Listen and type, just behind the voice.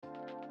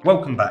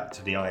Welcome back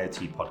to the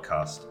IoT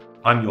podcast.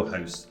 I'm your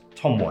host,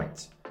 Tom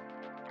White.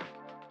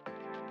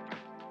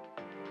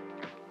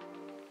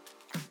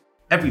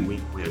 Every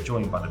week we are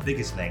joined by the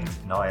biggest names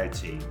in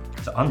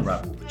IoT to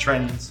unravel the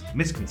trends,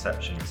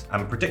 misconceptions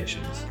and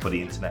predictions for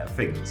the Internet of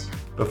Things.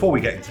 Before we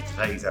get into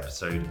today's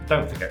episode,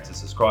 don't forget to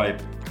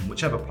subscribe on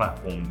whichever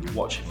platform you're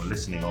watching or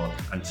listening on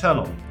and turn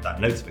on that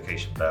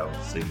notification bell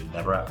so you're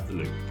never out of the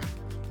loop.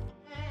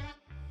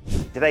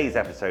 Today's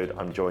episode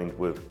I'm joined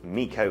with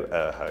Mikko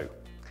Urho,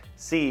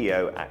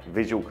 CEO at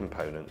Visual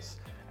Components,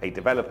 a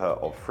developer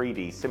of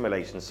 3D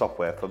simulation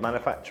software for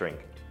manufacturing.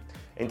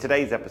 In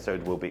today's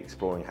episode, we'll be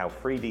exploring how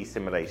 3D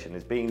simulation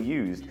is being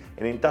used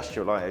in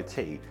industrial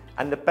IoT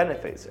and the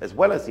benefits, as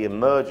well as the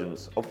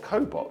emergence of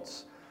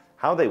cobots,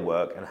 how they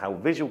work and how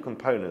Visual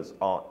Components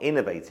are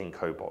innovating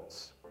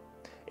cobots.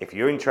 If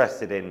you're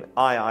interested in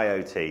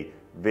IIoT,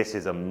 this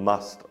is a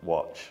must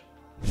watch.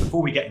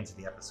 Before we get into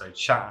the episode,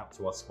 shout out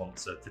to our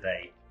sponsor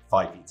today,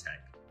 5E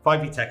Tech.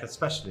 5E Tech are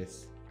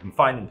specialists in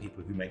finding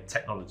people who make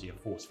technology a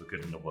force for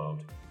good in the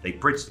world. They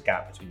bridge the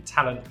gap between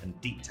talent and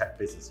deep tech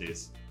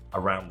businesses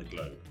around the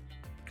globe.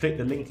 Click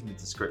the link in the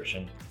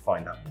description to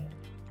find out more.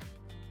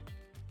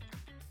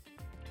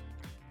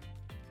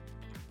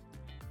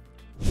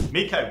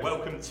 Mikko,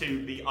 welcome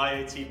to the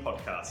IoT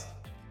podcast.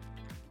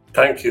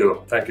 Thank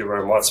you. Thank you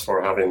very much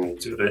for having me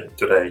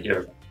today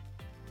here.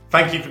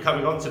 Thank you for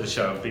coming on to the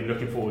show. I've been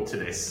looking forward to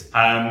this.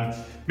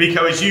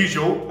 Mikko, as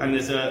usual, and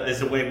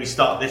there's a way we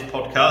start this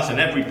podcast, and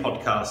every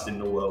podcast in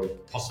the world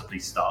possibly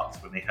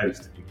starts when they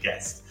host a new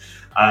guest.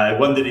 I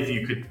wondered if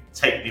you could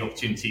take the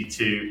opportunity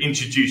to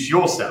introduce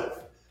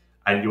yourself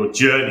and your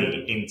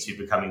journey into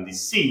becoming the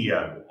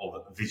CEO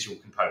of Visual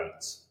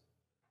Components.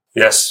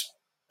 Yes,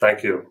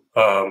 thank you.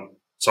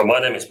 So my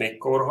name is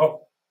Mikko Urho,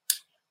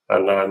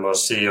 and I'm a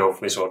CEO of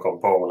Visual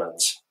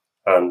Components.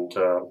 And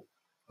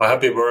I have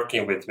been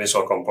working with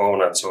Visual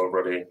Components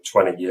already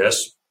 20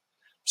 years.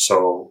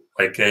 So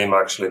I came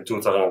actually in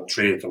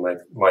 2003 to make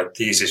my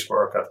thesis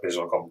work at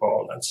Visual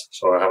Components.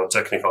 So I have a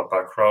technical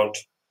background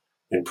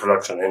in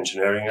production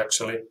engineering,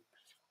 actually.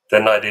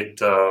 Then I did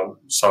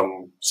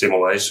some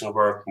simulation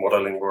work,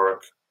 modeling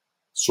work,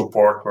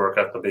 support work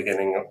at the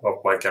beginning of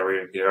my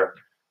career here.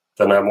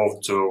 Then I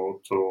moved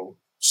to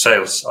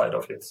sales side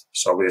of it.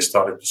 So we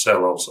started to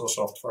sell also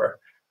software,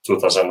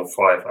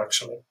 2005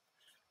 actually.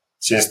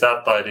 Since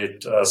that, I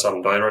did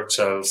some direct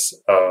sales,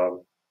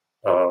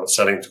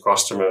 selling to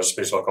customers,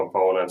 Visual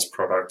Components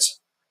products,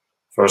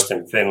 first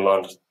in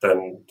Finland,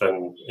 then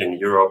in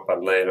Europe,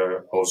 and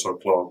later also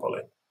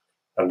globally.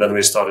 And then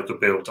we started to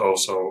build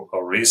also a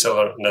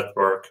reseller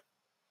network.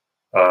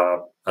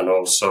 And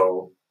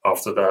also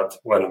after that,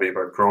 when we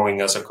were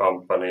growing as a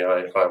company,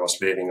 I was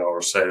leading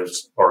our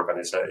sales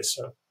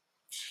organization.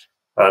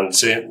 And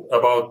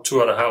about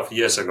 2.5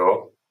 years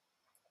ago,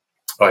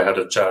 I had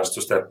a chance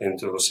to step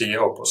into a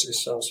CEO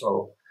position.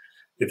 So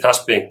it has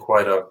been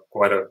quite a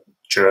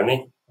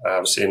journey. I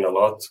have seen a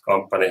lot.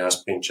 Company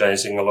has been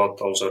changing a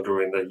lot also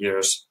during the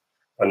years.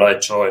 When I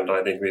joined,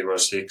 I think we were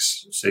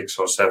six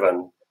or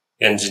seven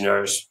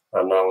engineers,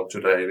 and now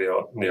today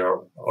we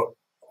are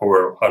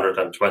over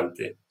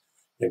 120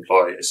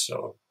 employees.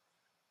 So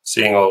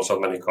seeing also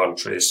many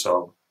countries.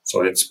 So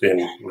it's been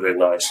really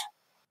nice.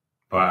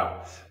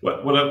 Wow.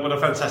 What a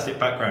fantastic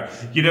background.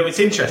 You know, it's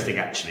interesting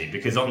actually,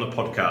 because on the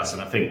podcast,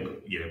 and I think,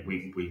 you know,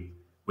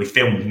 we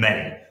filmed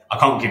many. I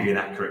can't give you an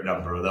accurate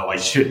number, although I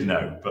should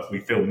know, but we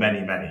filmed many.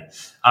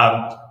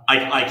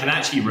 I can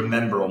actually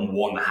remember on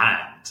one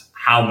hand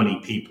how many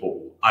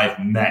people I've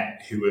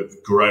met who have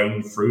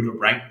grown through the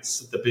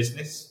ranks of the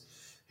business,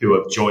 who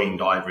have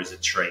joined either as a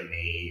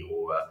trainee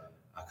or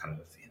a kind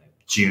of, you know,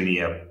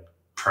 junior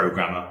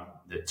programmer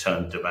that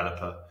turned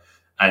developer.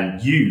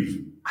 And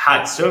you've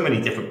had so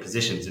many different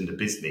positions in the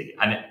business,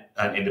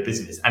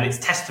 and it's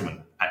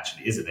testament,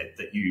 actually, isn't it,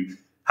 that you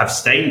have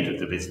stayed with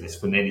the business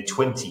for nearly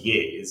 20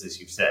 years, as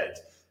you've said,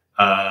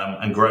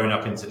 and grown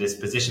up into this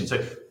position.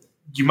 So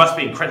you must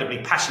be incredibly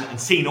passionate and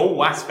seen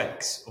all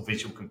aspects of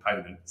Visual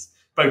Components,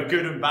 both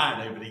good and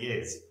bad, over the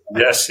years.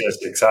 Yes,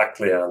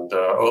 exactly. And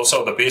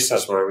also the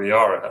business where we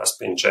are has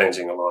been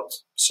changing a lot.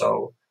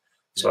 So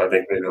I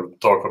think we will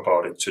talk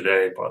about it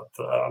today, but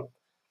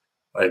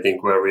I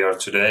think where we are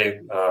today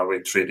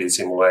with 3D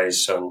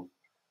simulation,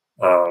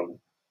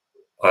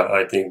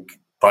 I think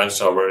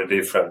times are very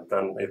different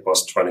than it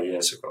was 20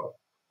 years ago.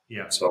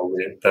 Yeah. So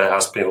there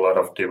has been a lot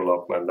of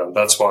development, and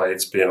that's why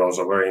it's been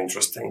also very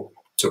interesting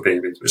to be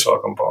with Visual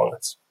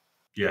Components.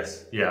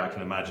 Yes, yeah, I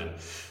can imagine.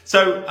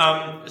 So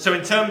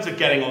in terms of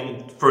getting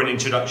on for an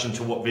introduction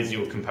to what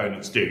Visual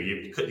Components do,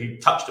 you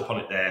touched upon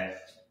it there,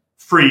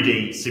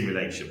 3D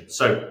simulation.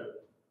 So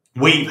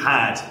we've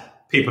had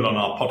people on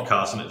our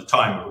podcast, and at the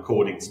time of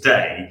recording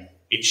today,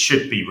 it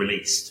should be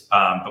released.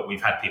 But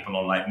we've had people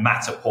on like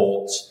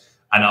Matterport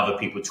and other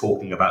people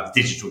talking about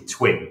digital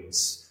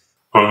twins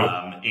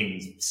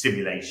in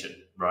simulation,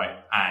 right?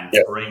 And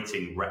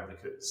creating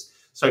replicas.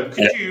 So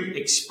could you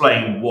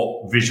explain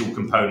what Visual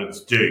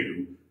Components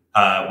do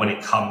when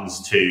it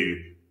comes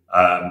to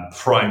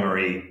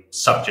primary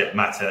subject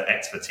matter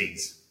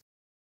expertise?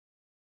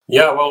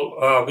 Yeah,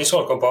 well,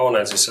 Visual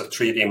Components is a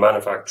 3D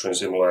manufacturing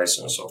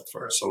simulation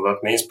software. So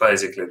that means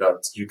basically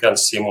that you can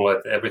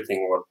simulate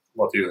everything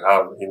what you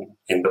have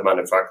in the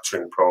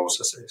manufacturing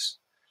processes.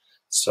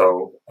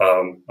 So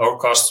our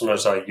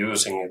customers are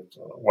using it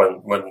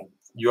when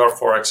you are,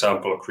 for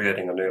example,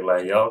 creating a new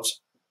layout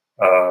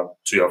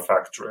to your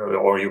factory,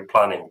 or you're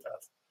planning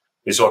that.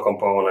 Visual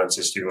Components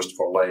is used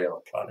for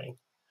layout planning,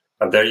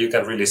 and there you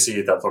can really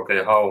see that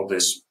how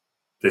this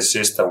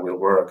system will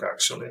work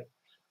actually.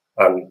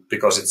 And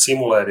because it's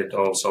simulated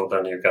also,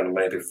 then you can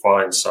maybe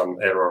find some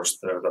errors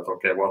there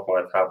that, what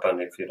might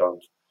happen if you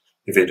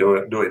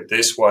do it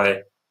this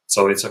way.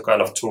 So it's a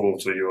kind of tool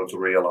to you to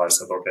realize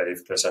that,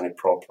 if there's any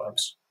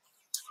problems.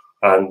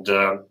 And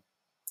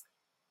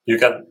you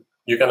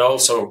can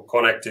also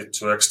connect it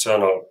to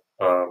external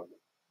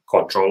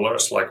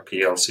controllers like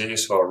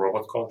PLCs or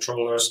robot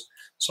controllers.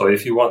 So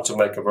if you want to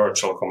make a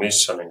virtual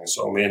commissioning,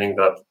 so meaning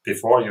that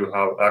before you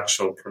have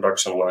actual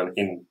production line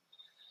in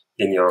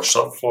your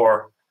shop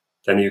floor,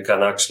 then you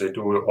can actually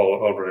do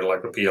already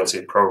like a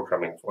PLC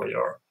programming for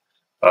your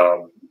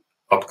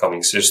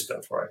upcoming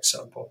system, for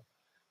example.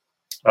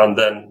 And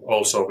then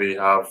also we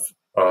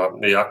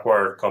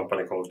acquired a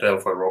company called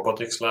Delphi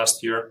Robotics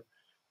last year.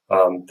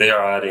 They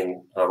are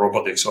adding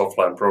robotics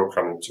offline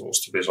programming tools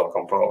to Visual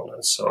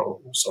Components.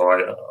 So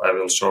I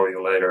will show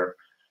you later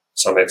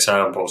some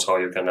examples how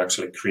you can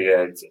actually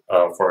create,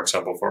 for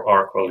example, for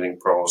arc welding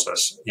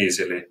process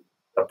easily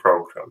a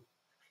program.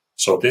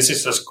 So this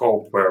is the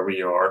scope where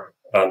we are.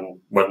 And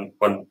when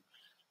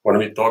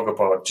we talk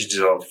about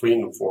digital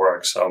twin, for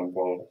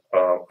example,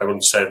 I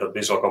wouldn't say that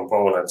Visual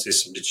Components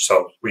is a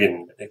digital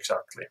twin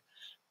exactly,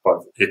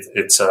 but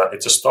it's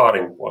a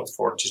starting point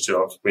for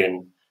digital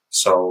twin.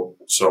 So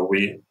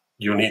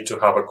you need to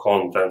have a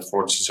content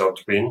for digital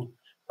twin,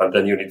 and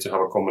then you need to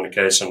have a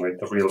communication with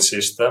the real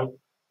system,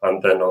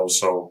 and then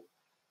also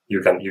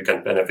you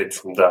can benefit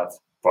from that.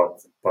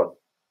 But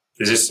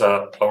this is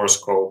our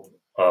scope.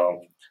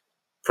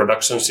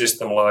 Production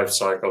system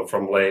lifecycle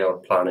from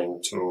layout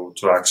planning to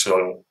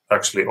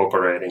actually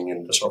operating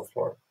in the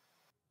software.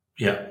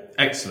 Yeah,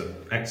 excellent.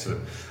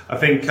 I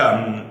think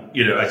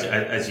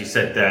as you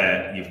said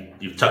there,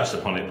 you've touched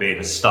upon it being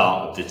a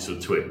start of digital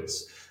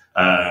twins.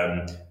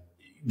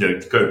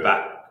 To go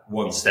back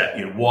one step,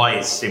 why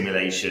is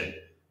simulation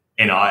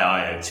in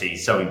IIoT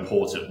so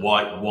important?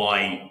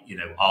 Why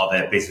are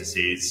there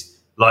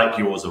businesses like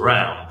yours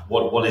around?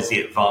 What is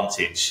the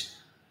advantage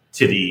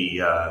to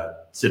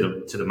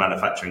the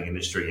manufacturing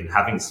industry in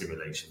having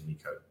simulation,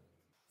 Mikko?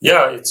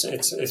 Yeah, it's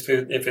if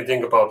you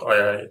think about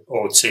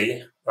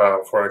IIoT,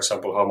 for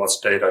example, how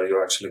much data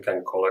you actually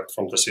can collect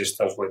from the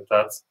systems with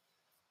that,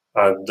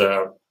 and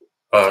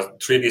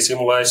 3D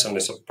simulation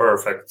is a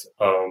perfect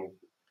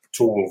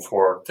tool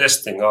for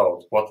testing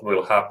out what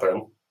will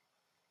happen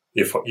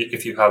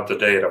if you have the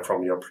data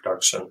from your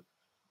production,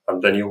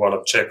 and then you want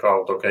to check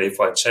out, if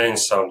I change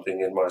something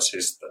in my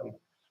system,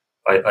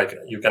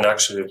 you can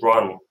actually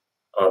run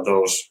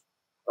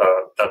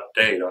that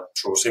data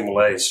through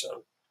simulation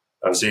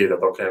and see that,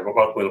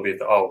 what will be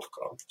the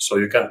outcome. So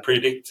you can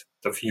predict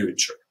the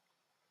future.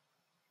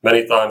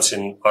 Many times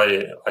in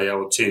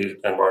IoT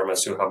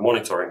environments, you have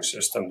monitoring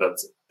system that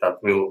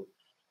will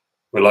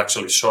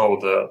actually show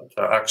the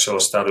actual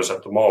status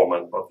at the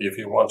moment. But if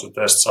you want to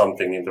test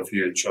something in the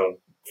future,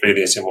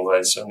 3D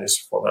simulation is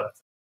for that.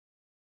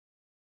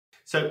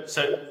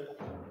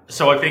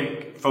 So I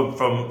think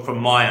from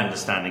my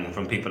understanding and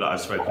from people that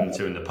I've spoken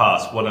to in the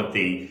past, one of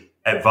the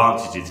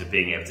advantages of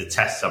being able to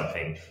test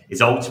something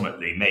is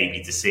ultimately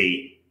maybe to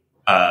see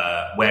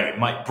where it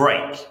might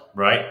break,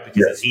 right?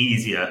 Because it's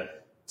easier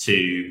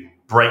to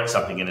break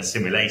something in a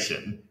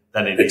simulation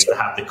than it is to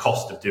have the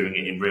cost of doing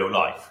it in real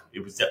life.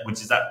 Would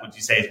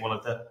you say is one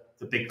of the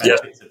big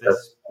benefits of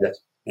this?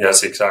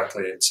 Yes,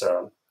 exactly. It's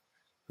a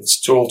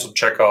tool to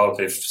check out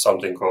if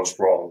something goes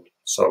wrong.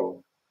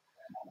 So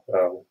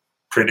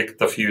predict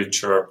the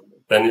future.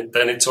 Then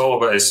it's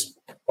always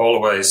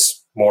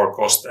more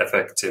cost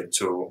effective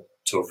to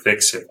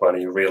fix it when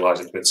you realize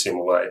it with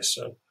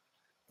simulation.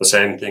 The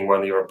same thing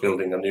when you're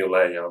building a new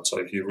layout. So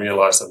if you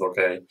realize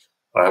that,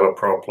 I have a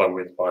problem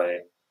with my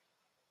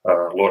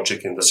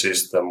logic in the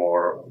system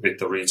or with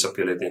the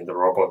reachability in the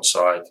robot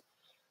side,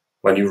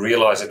 when you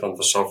realize it on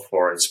the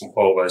software, it's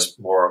always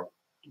more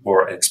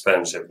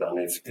expensive than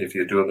if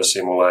you do the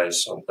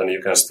simulation, then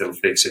you can still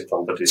fix it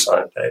on the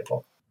design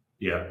table.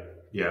 Yeah,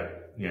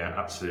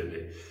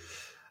 absolutely.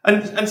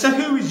 And so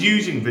who is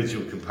using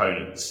visual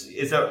components?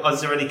 Is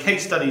there any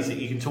case studies that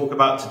you can talk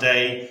about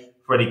today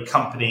for any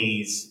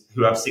companies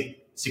who have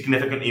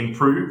significantly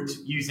improved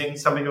using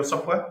some of your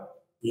software?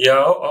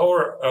 Yeah,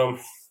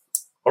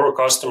 our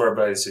customer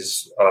base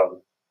is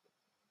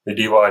we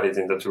divide it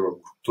into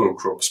two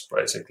groups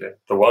basically.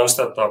 The ones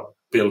that are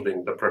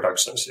building the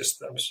production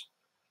systems,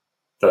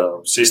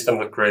 the system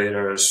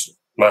creators,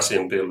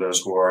 machine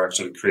builders who are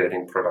actually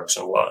creating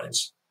production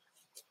lines,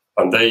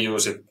 and they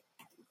use it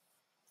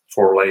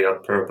for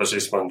layout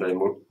purposes when they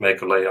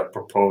make a layout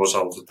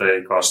proposal to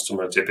their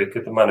customer,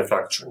 typically the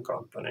manufacturing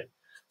company.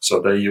 So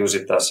they use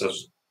it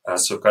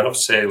as a kind of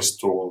sales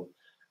tool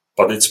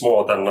But it's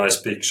more than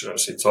nice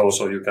pictures. It's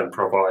also you can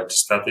provide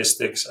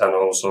statistics and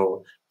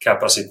also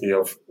capacity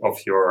of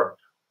your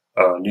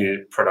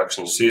new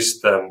production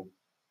system,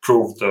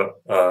 prove the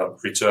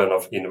return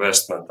of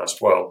investment as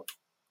well.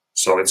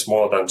 So it's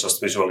more than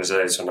just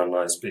visualization and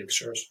nice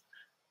pictures.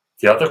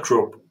 The other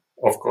group,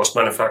 of course,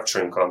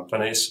 manufacturing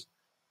companies,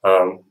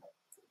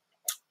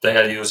 they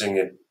are using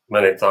it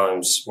many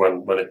times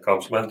when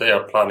they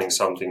are planning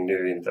something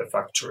new in their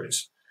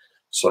factories.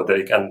 So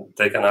they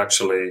can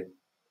actually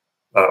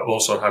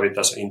also have it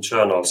as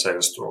internal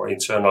sales tool,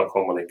 internal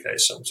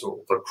communication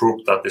tool. The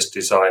group that is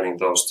designing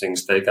those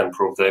things, they can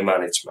prove their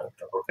management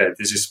that, okay,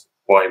 this is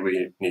why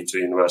we need to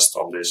invest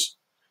on this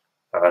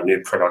new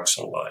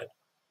production line.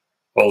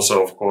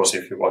 Also, of course,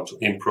 if you want to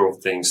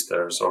improve things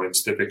there, so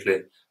it's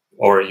typically,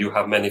 or you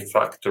have many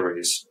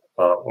factories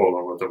all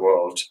over the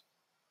world,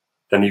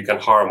 then you can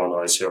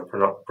harmonize your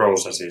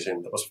processes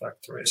in those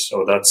factories.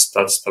 So that's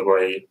the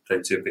way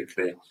they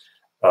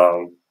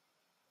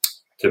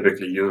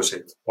typically use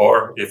it.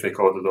 Or if we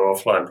go to the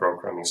offline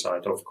programming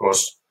side, of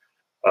course,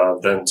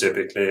 then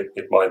typically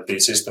it might be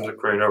system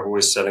integrator who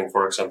is selling,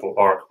 for example,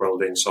 arc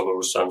welding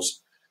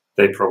solutions.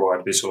 They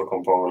provide visual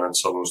component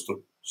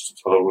solutions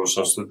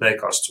to their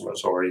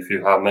customers. Or if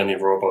you have many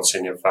robots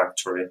in your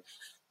factory,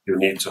 you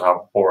need to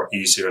have more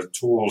easier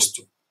tools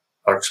to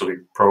actually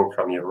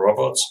program your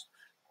robots.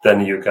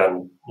 Then you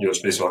can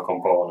use visual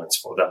components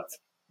for that.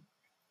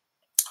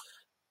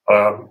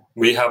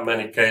 We have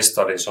many case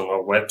studies on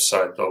our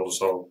website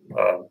also,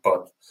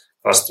 but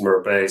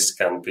customer base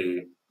can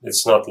be,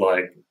 it's not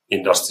like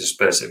industry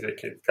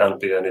specific. It can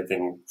be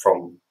anything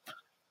from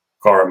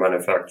car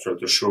manufacturer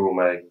to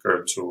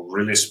shoemaker to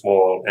really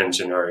small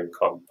engineering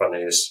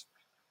companies,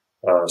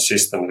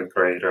 system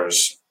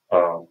integrators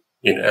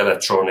in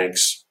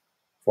electronics,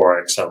 for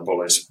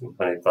example, is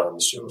many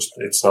times used.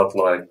 It's not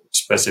like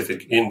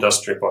specific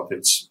industry, but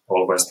it's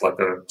always like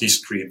a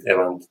discrete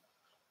event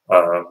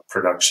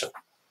production.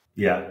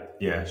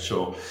 Yeah,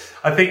 sure.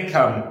 I think,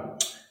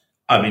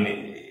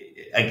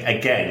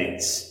 again,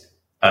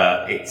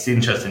 it's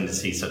interesting to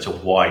see such a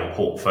wide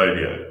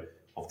portfolio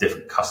of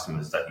different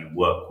customers that you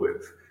work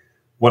with.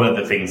 One of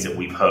the things that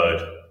we've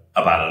heard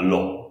about a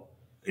lot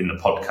in the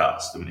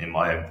podcast and in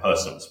my own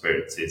personal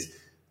experience is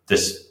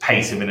this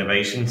pace of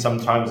innovation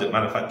sometimes at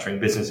manufacturing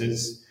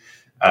businesses.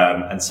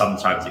 And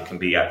sometimes it can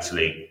be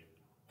actually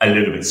a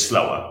little bit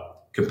slower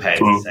compared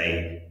to,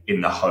 say,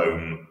 in the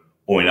home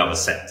or in other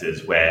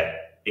sectors where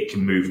it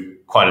can move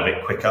quite a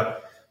bit quicker.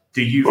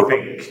 Do you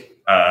think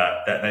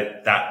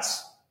that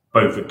that's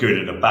both a good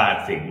and a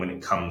bad thing when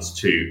it comes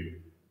to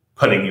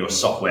putting your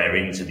software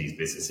into these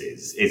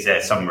businesses? Is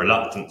there some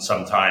reluctance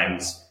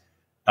sometimes,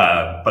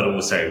 but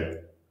also,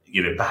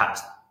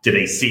 perhaps do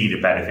they see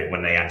the benefit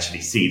when they actually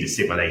see the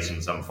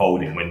simulations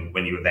unfolding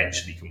when you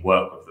eventually can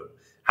work with them?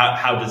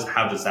 How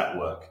does that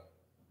work?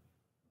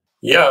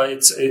 Yeah,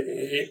 it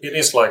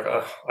is like,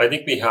 I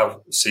think we have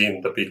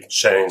seen the big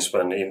change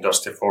when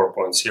Industry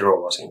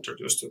 4.0 was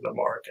introduced to the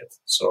market.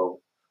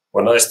 So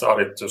when I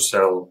started to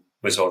sell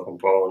visual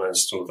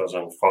components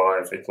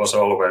 2005, it was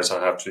always, I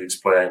have to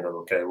explain that,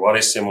 okay, what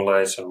is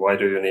simulation? Why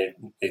do you need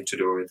to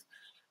do it?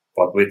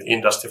 But with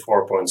Industry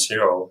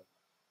 4.0,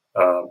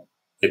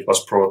 it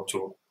was brought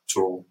to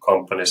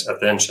companies'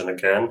 attention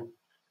again.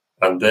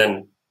 And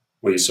then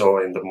we saw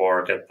in the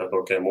market that,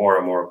 okay, more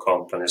and more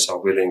companies are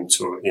willing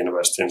to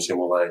invest in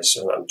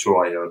simulation and to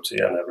IoT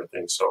and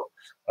everything. So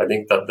I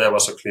think that there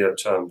was a clear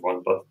turn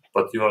point,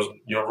 but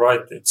you're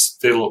right. It's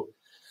still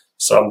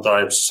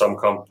sometimes some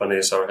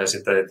companies are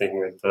hesitating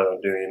with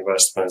new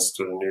investments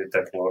to the new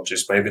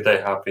technologies. Maybe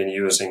they have been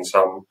using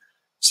some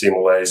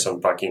simulation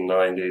back in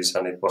 90s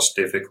and it was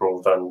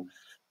difficult and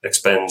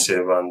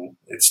expensive and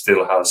it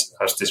still has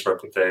this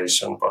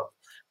reputation. But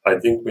I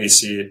think we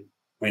see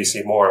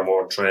more and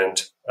more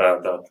trend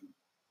that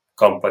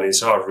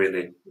companies are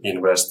really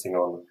investing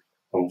on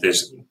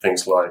these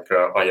things like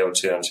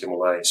IoT and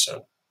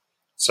simulation.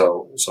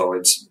 So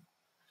it's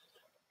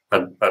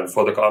and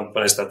for the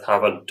companies that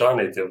haven't done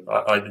it,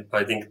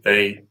 I think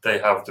they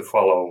have to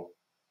follow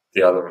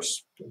the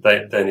others.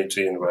 They need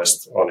to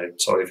invest on it.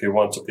 So if you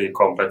want to be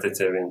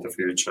competitive in the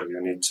future, you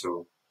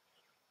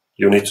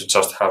need to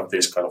just have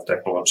these kind of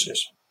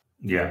technologies.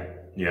 Yeah.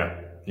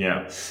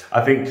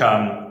 I think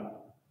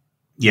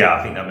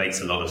that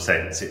makes a lot of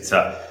sense.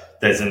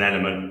 There's an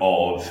element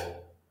of,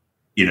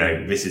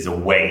 this is a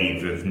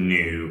wave of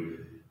new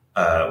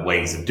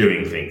ways of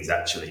doing things,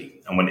 actually.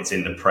 And when it's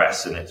in the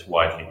press and it's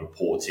widely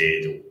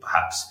reported, or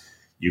perhaps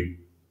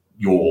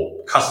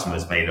your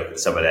customers may look at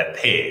some of their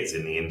peers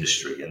in the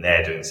industry and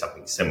they're doing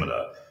something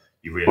similar,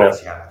 you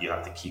realize you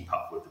have to keep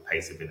up with the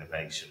pace of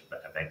innovation,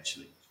 but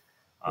eventually.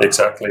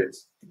 Exactly.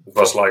 It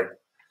was like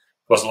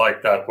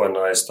that when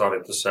I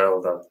started to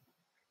sell that.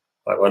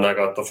 Like when I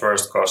got the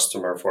first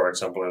customer, for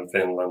example, in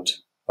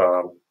Finland,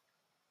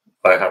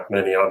 I had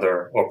many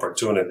other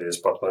opportunities,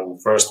 but when the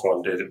first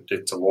one did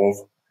the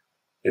move,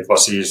 it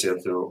was easier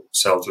to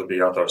sell to the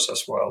others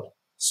as well.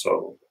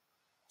 So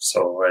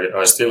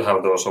I still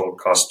have those old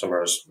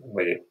customers.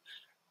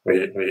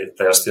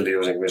 they are still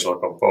using visual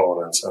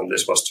components, and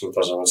this was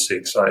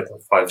 2006, right,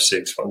 5,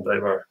 6 when they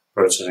were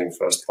purchasing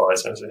first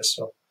licenses.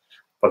 So,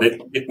 but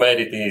it made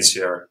it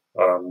easier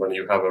when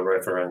you have a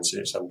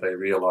references and they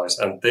realize,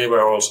 and they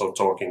were also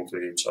talking to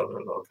each other.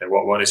 Okay,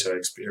 what is your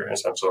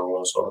experience and so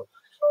on. So,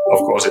 of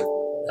course, it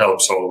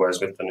helps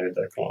always with the new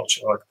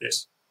technology like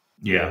this.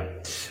 Yeah,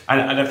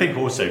 and I think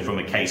also from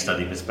a case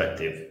study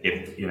perspective,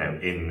 if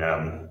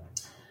in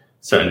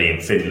certainly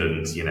in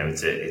Finland,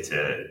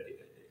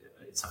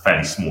 it's a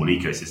fairly small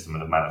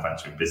ecosystem of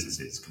manufacturing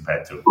businesses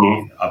compared to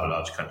other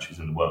large countries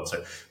in the world.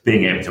 So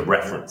being able to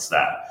reference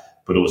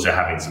that, but also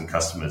having some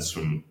customers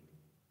from,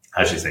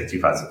 as you say,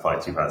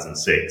 2005,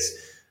 2006,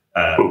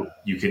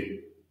 you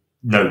could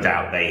no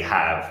doubt they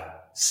have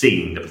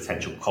seen the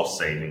potential cost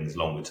savings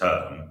longer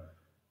term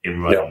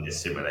in running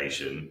this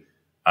simulation,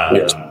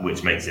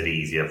 which makes it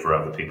easier for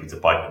other people to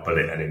bite the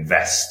bullet and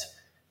invest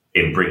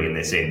in bringing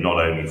this in, not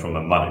only from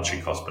a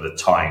monetary cost, but a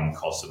time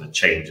cost and a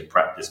change of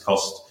practice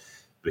cost.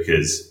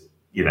 Because,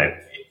 no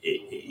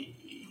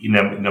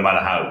matter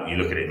how you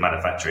look at it,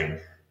 manufacturing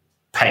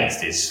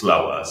pace is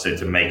slower. So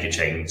to make a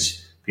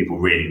change, people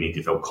really need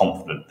to feel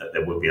confident that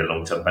there will be a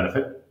long-term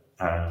benefit.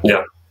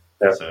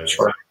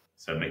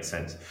 So it makes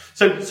sense.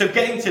 So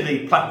getting to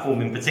the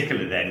platform in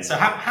particular then, so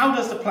how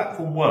does the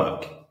platform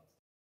work?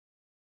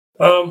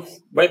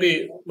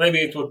 Maybe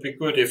it would be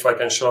good if I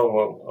can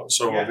show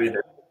a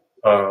video.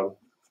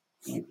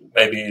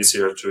 Maybe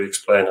easier to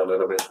explain a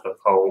little bit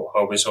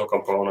how Visual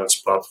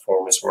Components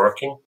platform is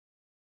working.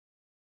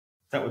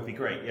 That would be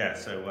great. Yeah.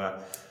 So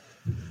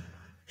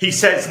he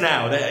says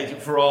now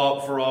that for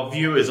our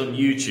viewers on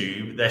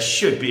YouTube, there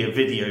should be a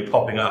video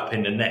popping up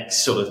in the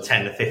next sort of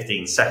 10 to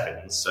 15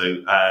 seconds. So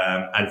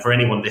and for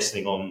anyone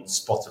listening on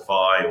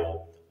Spotify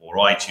or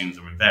iTunes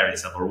or in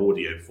various other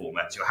audio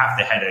formats, you'll have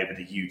to head over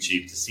to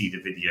YouTube to see the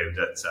video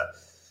that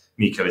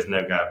Mikko is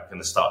now going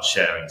to start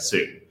sharing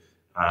soon.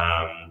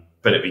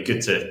 But it'd be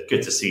good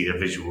to see the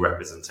visual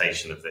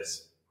representation of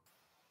this.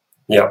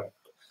 Yeah.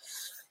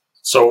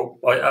 So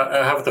I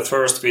have the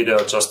first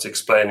video just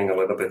explaining a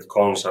little bit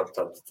concept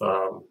that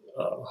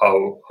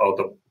how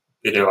the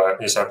video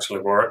is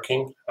actually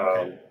working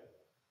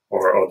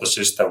or the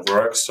system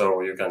works.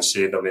 So you can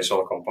see the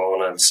Visual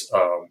Components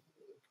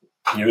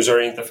user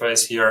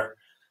interface here.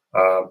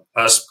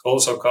 As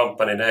also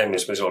company name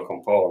is Visual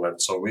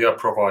Components, so we are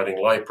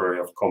providing library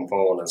of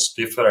components,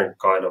 different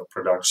kind of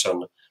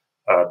production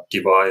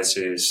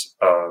devices,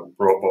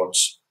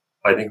 robots.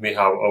 I think we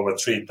have over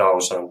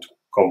 3,000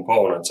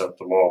 components at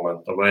the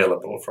moment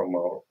available from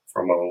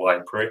our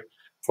library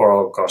for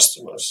our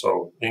customers.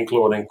 So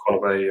including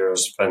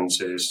conveyors,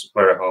 fences,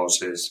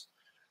 warehouses,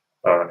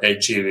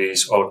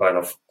 AGVs, all kind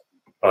of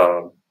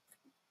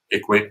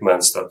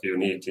equipments that you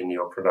need in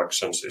your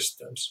production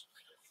systems.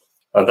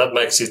 And that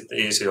makes it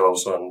easy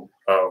also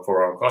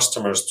for our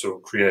customers to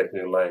create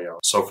new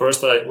layouts. So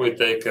first we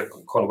take a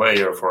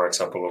conveyor, for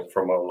example,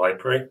 from our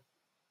library.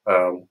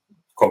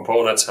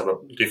 Components have a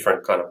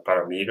different kind of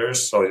parameters,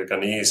 so you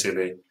can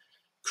easily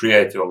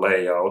create your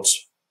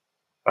layouts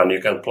and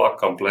you can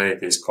plug and play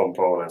these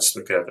components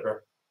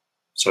together.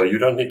 So you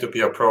don't need to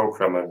be a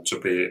programmer to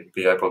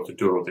be able to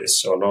do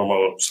this. So a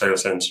normal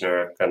sales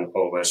engineer can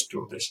always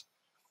do this.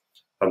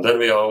 And then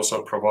we are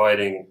also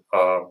providing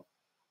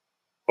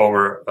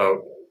over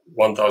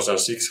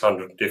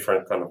 1,600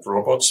 different kind of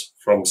robots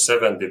from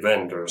 70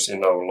 vendors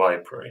in our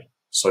library.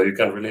 So you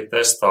can really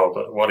test out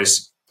what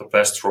is the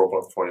best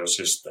robot for your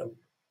system.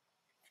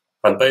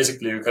 And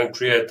basically you can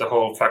create the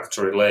whole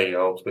factory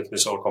layout with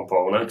Visual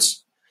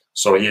Components.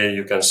 So here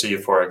you can see,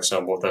 for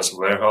example, there's a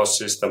warehouse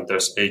system,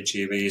 there's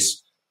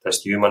AGVs,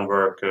 there's human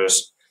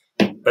workers.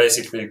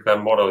 Basically you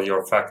can model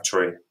your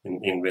factory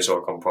in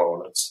Visual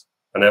Components.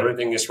 And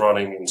everything is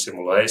running in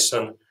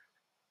simulation.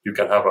 You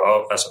can have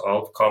as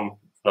outcome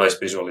nice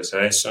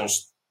visualizations,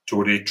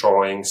 2D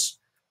drawings,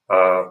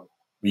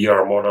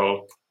 VR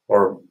model,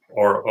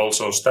 or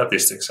also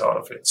statistics out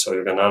of it. So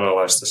you can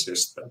analyze the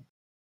system.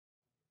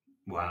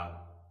 Wow.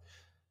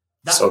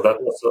 So that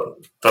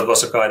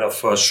was a kind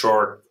of a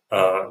short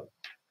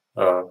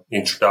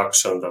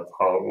introduction that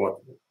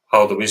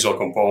how the Visual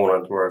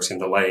Component works in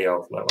the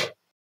layout level.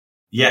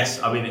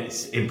 Yes, I mean,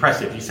 it's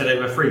impressive. You said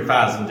over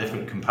 3,000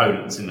 different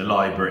components in the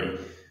library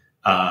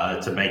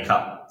to make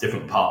up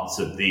different parts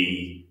of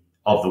the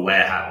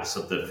warehouse,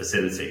 of the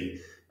facility.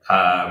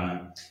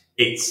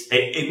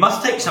 It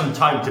must take some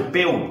time to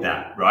build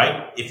that,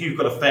 right? If you've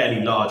got a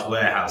fairly large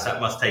warehouse,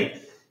 that must take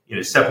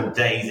several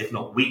days, if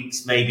not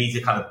weeks, maybe, to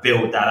kind of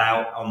build that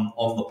out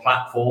on the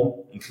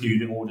platform,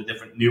 including all the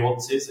different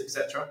nuances,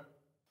 etc.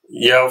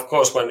 Yeah, of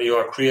course, when you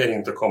are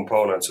creating the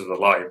components of the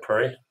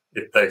library,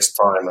 it takes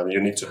time, and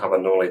you need to have a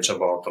knowledge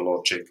about the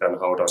logic and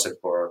how does it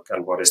work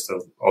and what is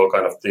all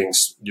kind of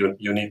things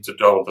you need to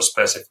know the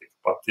specific.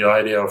 But the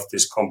idea of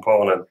this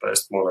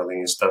component-based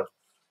modeling is that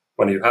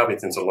when you have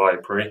it in the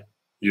library,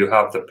 you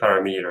have the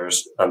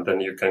parameters, and then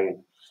you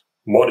can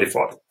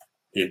modify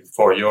it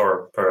for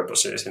your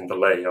purposes in the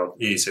layout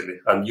easily.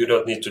 And you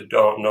don't need to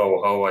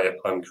know how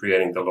I'm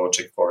creating the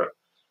logic for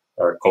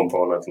a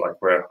component like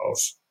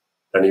warehouse.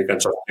 then you can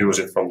just use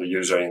it from the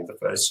user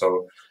interface.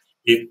 So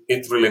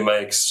it really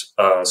makes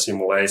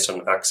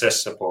simulation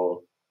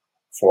accessible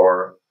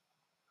for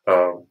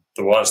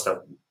the ones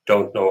that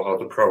don't know how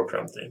to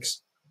program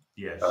things.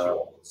 Yeah,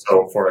 sure.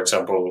 So, for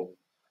example,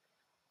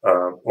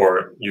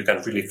 or you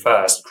can really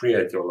fast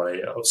create your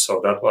layout.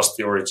 So that was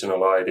the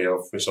original idea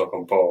of Visual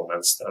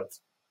Components, that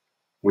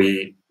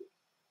we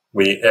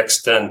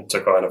extend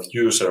the kind of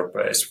user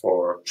base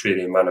for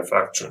 3D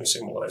manufacturing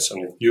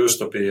simulation. It used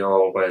to be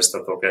always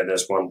that, okay,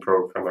 there's one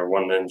programmer,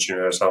 one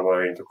engineer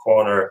somewhere in the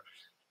corner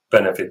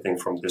benefiting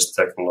from this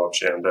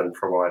technology and then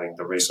providing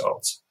the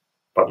results.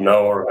 But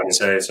now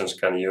organizations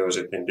can use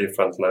it in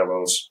different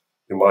levels.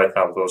 You might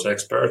have those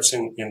experts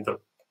in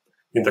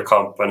the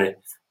company,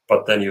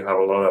 but then you have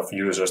a lot of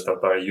users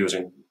that are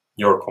using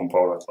your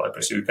component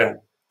library. So you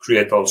can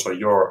create also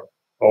your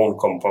own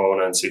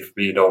components if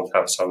we don't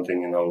have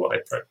something in our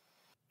library.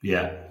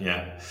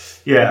 Yeah.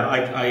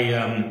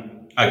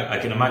 I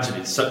can imagine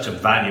it's such a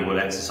valuable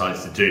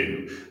exercise to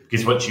do,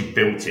 because once you've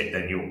built it,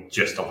 then you're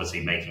just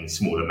obviously making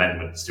small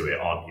amendments to it,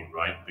 aren't you?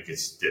 Right?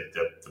 Because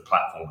the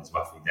platform is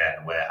roughly there,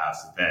 the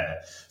warehouse is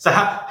there. So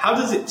how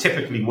does it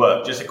typically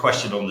work? Just a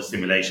question on the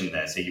simulation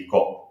there. So you've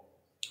got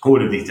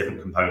all of these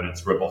different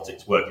components,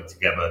 robotics working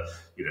together.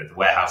 The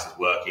warehouse is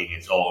working,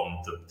 it's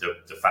on,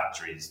 the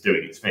factory is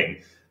doing its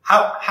thing.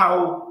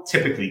 How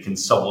typically can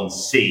someone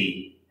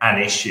see an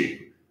issue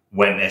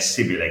when they're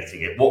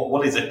simulating it?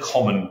 What is a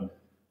common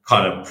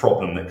kind of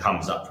problem that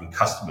comes up from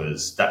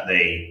customers that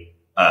they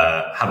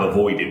have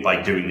avoided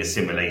by doing the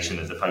simulation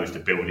as opposed to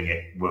building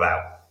it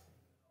without?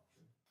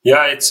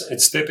 Yeah,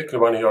 it's typically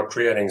when you're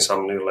creating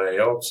some new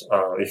layouts.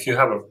 If you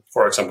have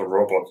for example,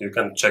 robot, you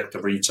can check the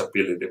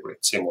reachability with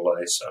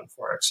simulation,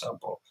 for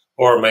example,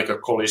 or make a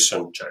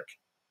collision check.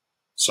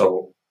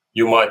 So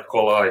you might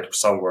collide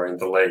somewhere in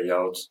the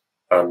layout,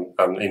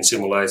 and in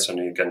simulation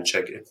you can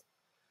check it.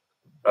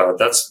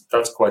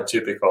 That's quite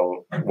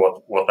typical.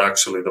 What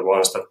actually the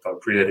ones that are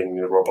creating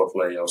new robot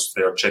layouts,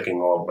 they are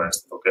checking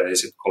always. Okay,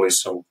 is it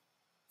collision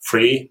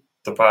free,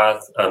 the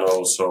path, and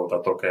also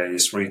that, okay,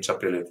 is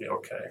reachability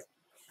okay?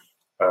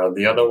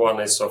 The other one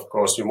is, of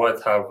course, you might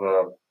have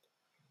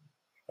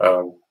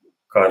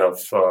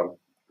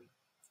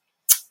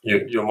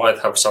you might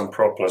have some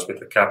problems with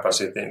the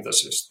capacity in the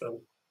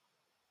system.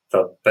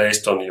 That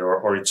based on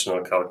your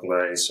original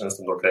calculations,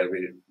 that, okay,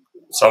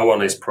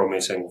 someone is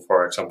promising,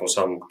 for example,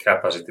 some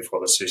capacity for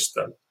the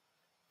system,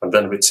 and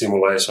then with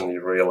simulation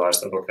you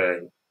realize that,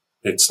 okay,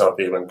 it's not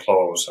even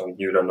close, and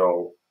you don't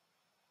know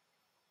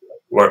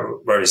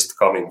where is it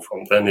coming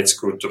from. Then it's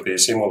good to be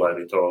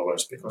simulated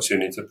always, because you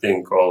need to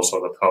think also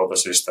that how the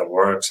system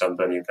works, and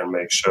then you can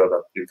make sure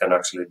that you can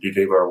actually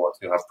deliver what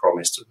you have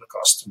promised to the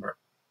customer.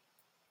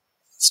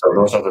 So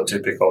those are the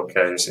typical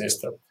cases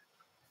that.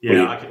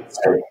 Yeah,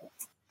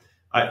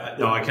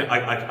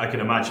 I can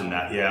imagine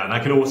that. Yeah, and I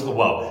can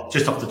also,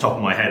 just off the top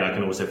of my head, I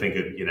can also think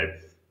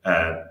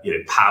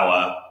of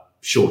power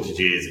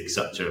shortages,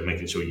 etc.,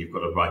 making sure you've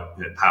got the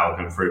right power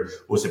going through.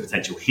 Also,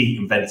 potential heat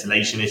and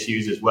ventilation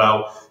issues as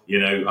well.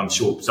 I'm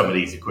sure some of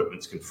these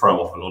equipments can throw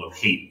off a lot of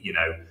heat.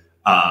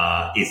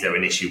 Is there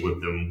an issue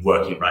with them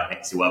working right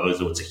next to others,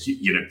 or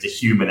the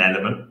human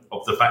element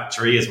of the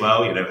factory as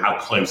well? How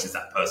close is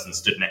that person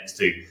stood next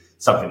to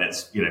something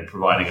that's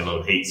providing a lot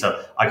of heat?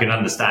 So I can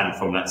understand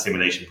from that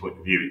simulation point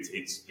of view,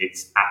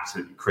 it's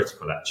absolutely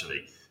critical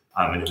actually.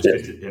 And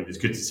it was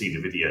good to see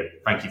the video.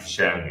 Thank you for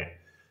sharing it.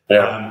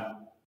 Yeah.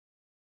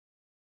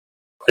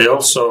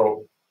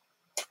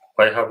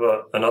 I have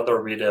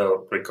another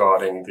video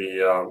regarding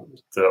the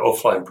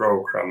offline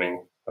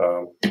programming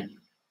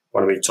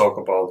when we talk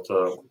about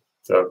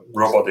the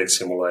robotic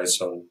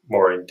simulation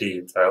more in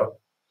detail.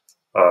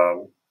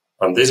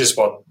 And this is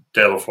what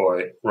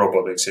Delphi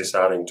Robotics is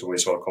adding to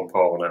Visual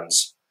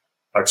Components.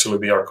 Actually,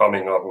 we are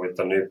coming up with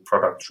a new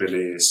product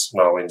release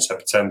now in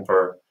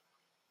September.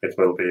 It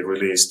will be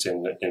released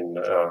in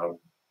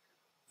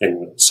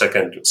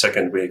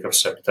second week of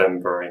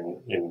September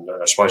in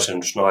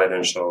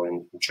Schweiz show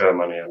in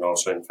Germany, and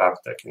also in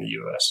FabTech in the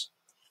US.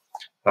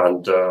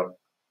 And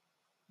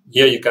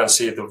here you can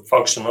see the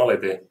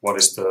functionality. What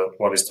is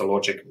the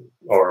logic,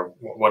 or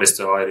what is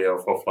the idea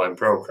of offline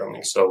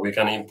programming? So we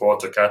can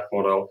import a CAD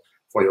model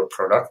for your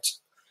product,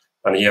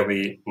 and here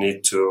we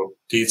need to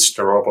teach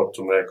the robot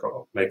to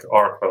make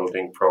arc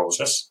welding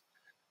process,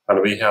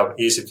 and we have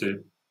easy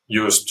to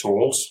use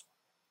tools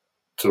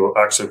to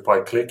actually, by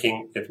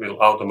clicking, it will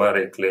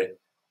automatically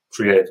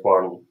create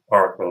one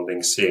arc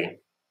welding scene.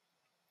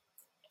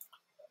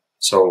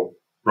 So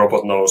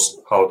robot knows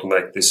how to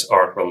make this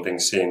arc welding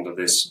scene to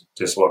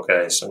this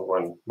location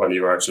when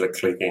you're actually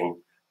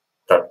clicking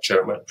that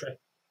geometry.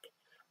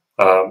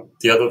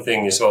 The other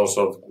thing is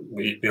also,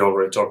 we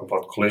already talked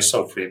about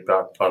collision-free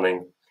path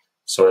planning.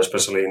 So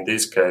especially in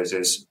these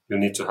cases, you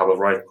need to have a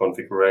right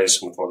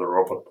configuration for the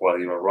robot while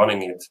you are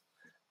running it,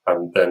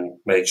 and then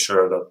make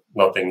sure that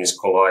nothing is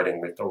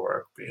colliding with the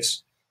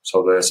workpiece.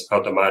 So there's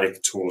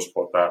automatic tools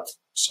for that.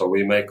 So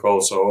we make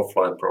also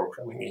offline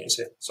programming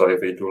easy. So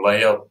if we do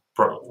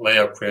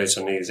layout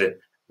creation easy,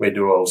 we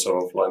do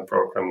also offline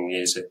programming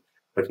easy.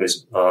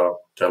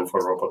 Delphi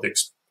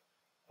Robotics.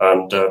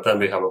 And then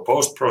we have a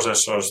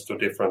post-processors to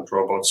different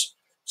robots.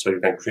 So you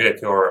can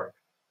create your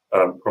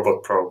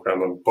robot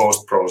program and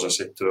post-process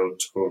it to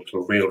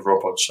real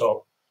robots.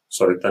 So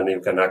that then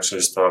you can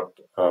actually start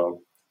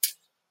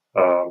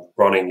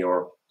running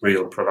your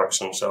real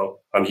production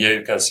cell. And here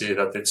you can see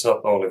that it's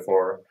not only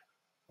for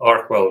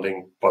arc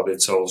welding, but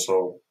it's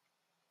also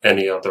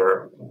any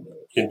other,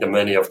 in the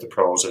many of the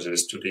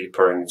processes to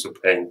deeper into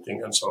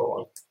painting and so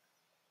on.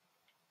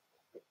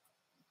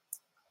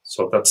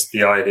 So that's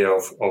the idea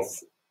of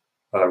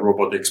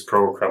robotics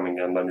programming,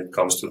 and then it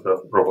comes to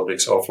the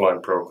robotics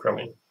offline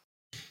programming.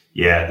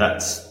 Yeah,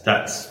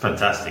 that's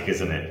fantastic,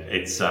 isn't it?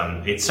 It's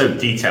so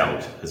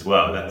detailed as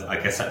well. I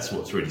guess that's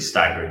what's really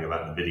staggering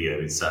about the video.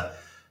 It's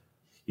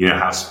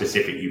how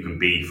specific you can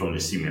be from the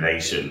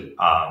simulation.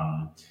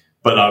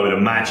 But I would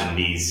imagine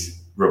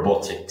these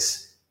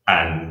robotics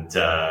and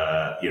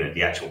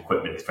the actual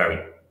equipment is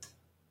very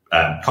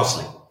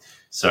costly.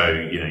 So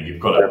you've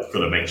got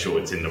to make sure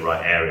it's in the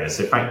right area.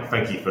 So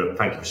thank you for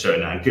showing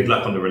that, and good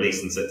luck on the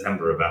release in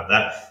September about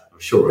that. I'm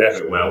sure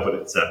it'll go well, but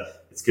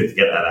it's good to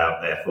get that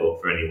out there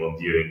for anyone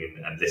viewing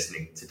and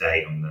listening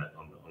today on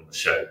the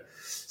show.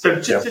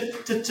 So just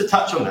to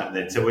touch on that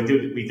then, so we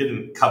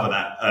didn't cover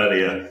that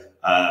earlier,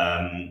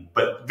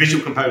 but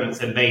Visual Components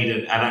then made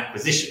an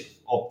acquisition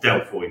of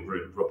Delphi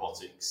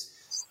Robotics.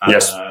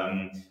 Yes.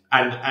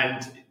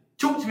 And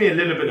talk to me a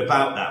little bit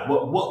about that.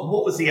 What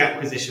was the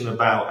acquisition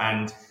about,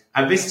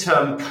 and this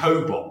term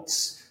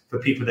cobots, for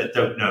people that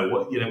don't know,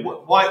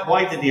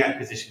 why did the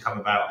acquisition come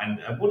about,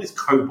 and what is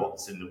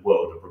cobots in the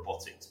world of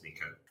robotics,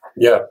 Mikko?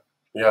 Yeah.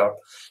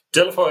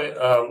 Delphi,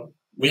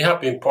 we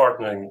have been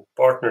partnering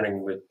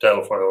with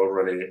Delphi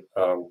already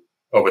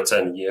over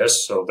 10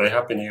 years. So they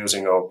have been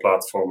using our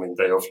platform in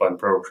the offline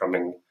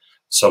programming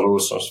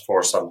solutions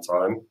for some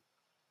time.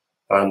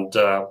 And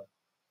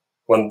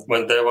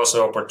when there was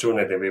an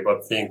opportunity, we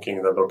were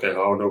thinking that, okay,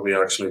 how do we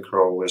actually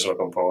grow Visual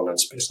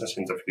Components business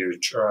in the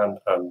future?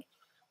 And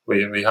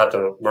we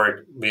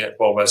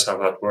always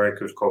have had very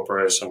good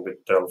cooperation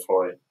with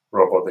Delphi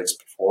Robotics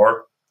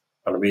before.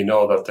 And we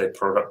know that they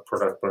product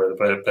were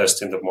the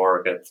best in the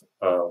market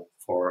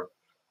for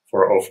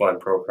offline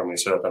programming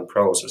certain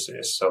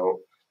processes.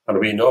 So, and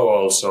we know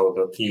also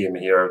the team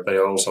here, they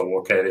also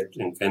located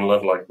in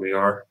Finland, like we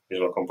are.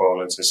 Visual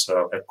Components is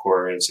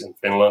headquarters in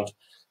Finland,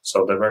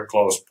 so they were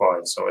close by.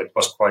 So it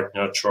was quite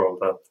natural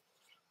that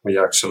we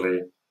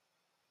actually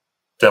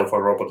Delphi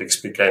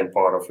Robotics became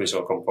part of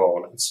Visual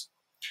Components,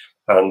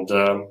 and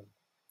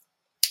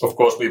of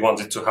course, we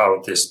wanted to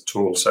have this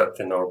tool set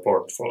in our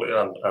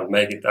portfolio and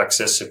make it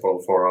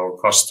accessible for our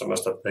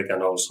customers, that they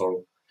can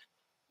also,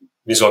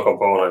 Visual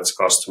Components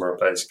customer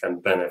base can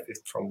benefit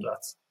from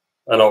that.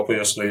 And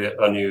obviously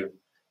a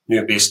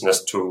new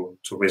business to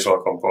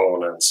Visual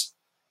Components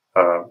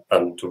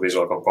and to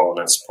Visual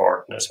Components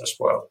partners as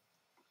well.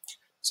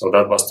 So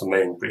that was the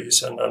main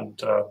reason.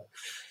 And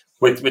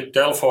with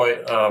Delphi,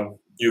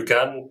 you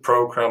can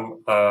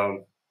program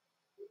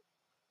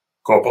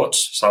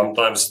cobots.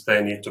 Sometimes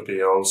they need to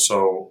be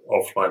also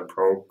offline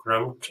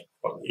programmed.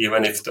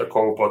 Even if the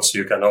cobots,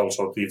 you can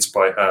also teach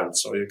by hand.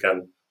 So you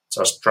can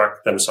just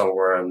track them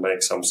somewhere and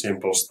make some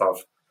simple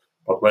stuff.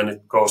 But when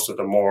it goes to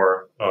the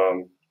more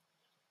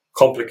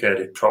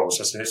complicated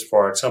processes,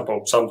 for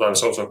example,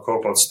 sometimes also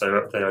cobots,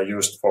 they are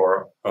used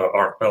for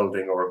arc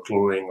welding or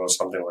gluing or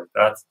something like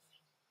that.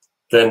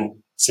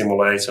 Then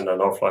simulation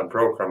and offline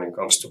programming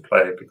comes to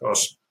play,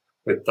 because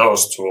with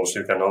those tools,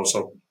 you can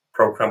also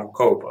program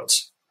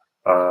cobots.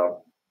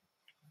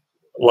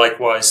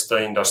 Likewise, the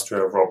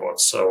industrial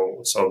robots.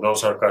 So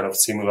those are kind of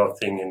similar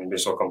thing in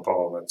Visual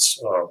Components.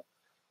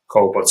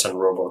 Cobots and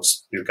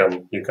robots, you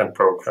can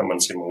program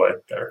and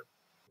simulate there.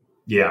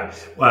 Yeah,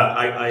 well,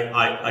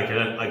 I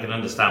can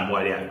understand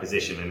why the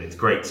acquisition, and it's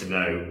great to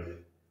know,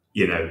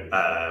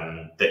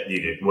 that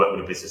you'd worked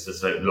with a business for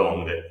so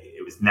long that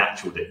it was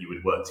natural that you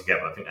would work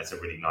together. I think that's a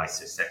really nice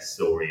success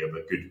story of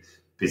a good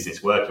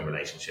business working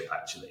relationship,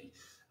 actually.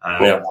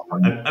 And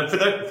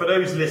for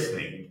those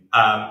listening,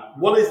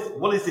 what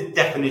is the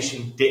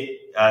definition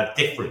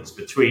difference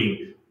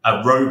between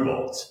a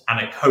robot and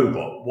a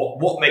cobot?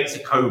 What makes a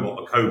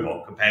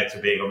cobot compared to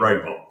being a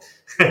robot?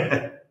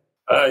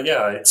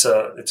 It's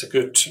a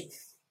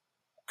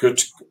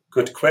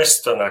good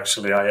question.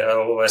 Actually,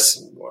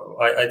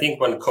 I think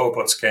when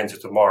cobots came to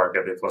the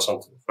market, it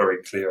wasn't very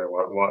clear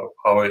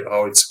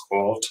how it's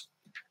called.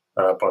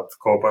 But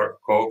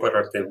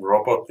cooperative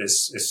robot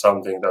is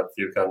something that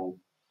you can.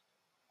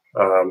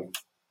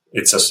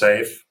 It's a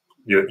safe.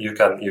 You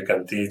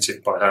can teach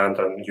it by hand,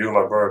 and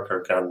human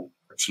worker can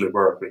actually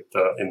work with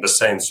in the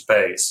same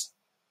space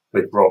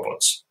with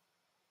robots.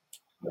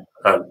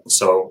 And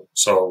so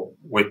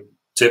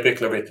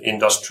typically with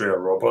industrial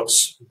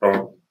robots,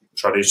 or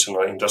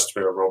traditional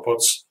industrial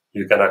robots,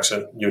 you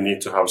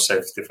need to have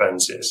safety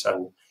fences,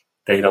 and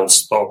they don't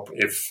stop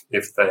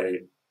if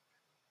they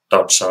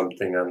touch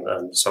something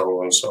and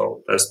so on.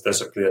 So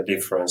there's a clear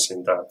difference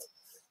in that.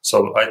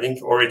 So I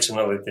think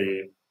originally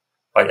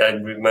I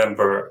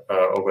remember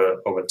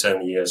over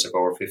 10 years ago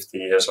or 50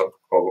 years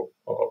ago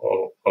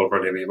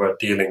already we were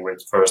dealing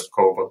with first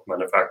cobot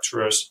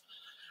manufacturers,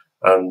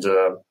 and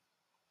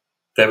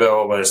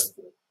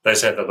they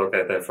said that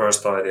okay, their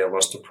first idea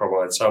was to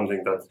provide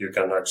something that you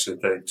can actually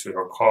take to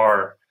your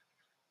car,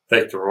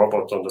 take the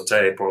robot on the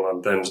table,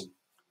 and then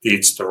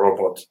teach the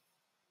robot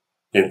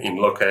in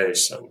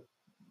location.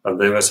 And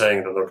they were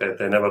saying that okay,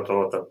 they never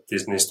thought that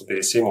this needs to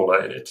be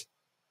simulated,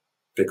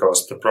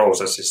 because the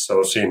process is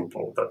so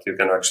simple that you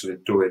can actually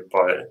do it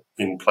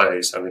in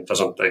place and it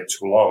doesn't take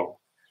too long.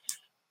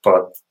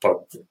 But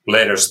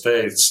later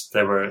stages,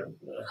 they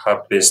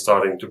have been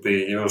starting to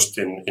be used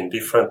in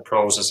different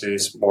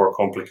processes, more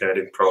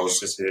complicated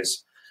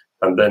processes,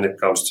 and then it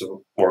comes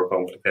to more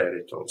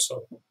complicated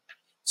also.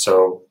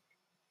 So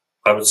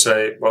I would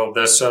say, well,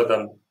 there's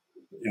certain,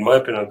 in my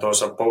opinion,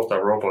 both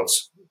are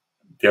robots.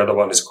 The other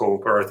one is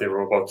cooperative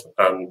robot,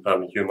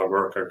 and human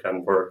worker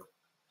can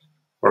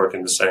work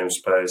in the same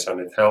space, and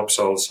it helps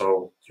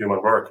also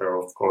human worker,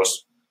 of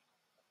course.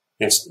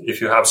 If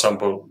you have some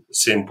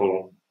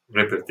simple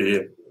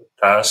repetitive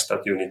task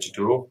that you need to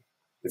do,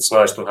 it's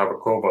nice to have a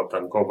cobot,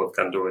 and cobot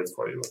can do it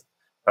for you,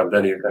 and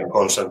then you can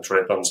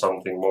concentrate on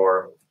something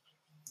more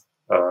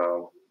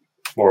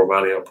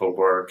valuable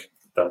work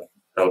that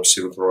helps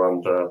you to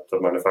run the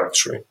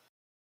manufacturing.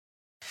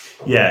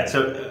 Yeah,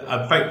 so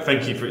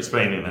thank you for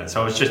explaining that.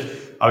 So I was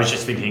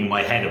just thinking in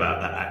my head about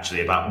that,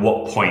 actually, about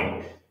what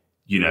point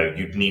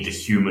you'd need a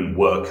human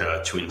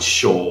worker to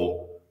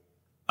ensure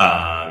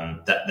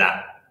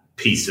that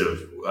piece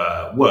of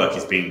work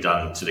is being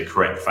done to the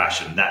correct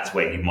fashion. That's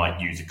where you might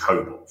use a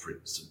cobot, for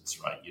instance,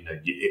 right?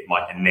 It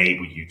might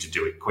enable you to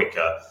do it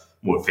quicker,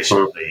 more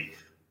efficiently.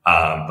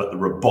 But the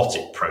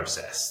robotic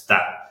process,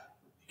 that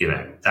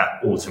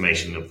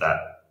automation of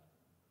that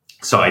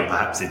side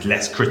perhaps is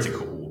less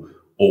critical,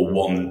 or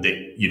one that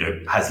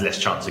has less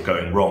chance of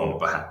going wrong,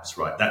 perhaps,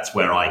 right? That's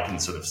where I can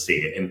sort of see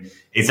it. And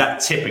is that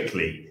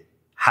typically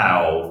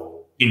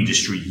how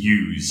industry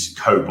use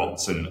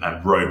cobots and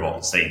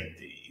robots?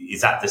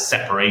 Is that the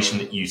separation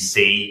that you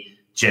see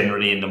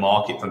generally in the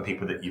market from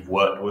people that you've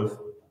worked with?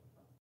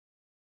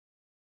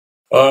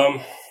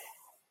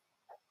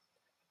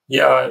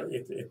 Yeah,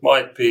 it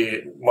might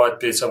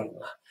be some.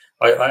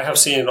 I have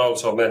seen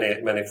also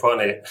many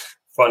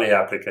funny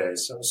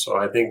applications. So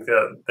I think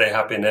that they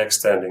have been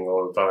extending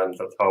all the time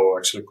that how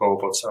actually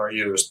cobots are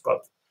used. But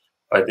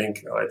I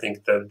think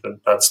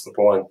that's the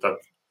point that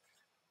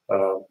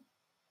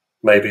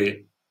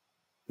maybe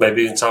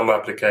in some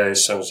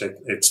applications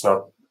it's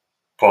not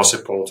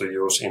possible to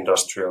use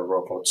industrial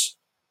robots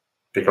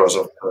because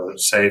of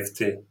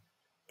safety.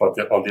 But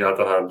on the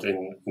other hand,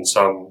 in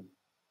some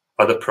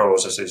other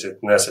processes,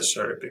 it's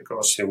necessary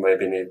because you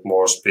maybe need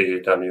more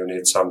speed and you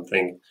need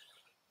something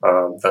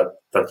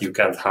that you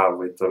can't have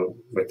with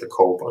the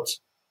cobot.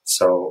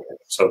 So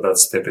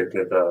that's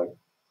typically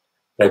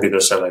maybe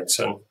the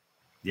selection.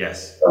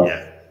 Yes.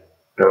 Yeah.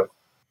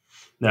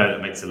 No,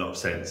 that makes a lot of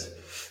sense.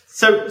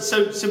 So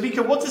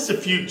Mikko, what does the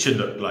future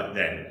look like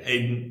then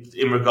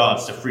in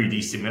regards to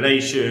 3D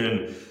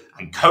simulation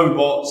and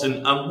cobots,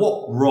 and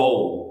what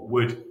role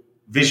would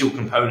visual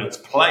components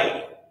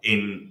play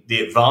in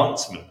the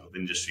advancement of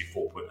Industry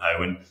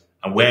 4.0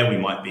 and where we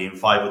might be in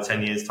 5 or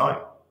 10 years'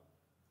 time?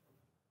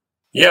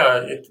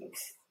 Yeah,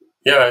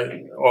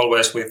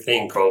 always we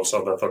think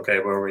also that, okay,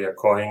 where we are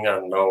going,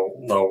 and now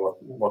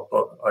what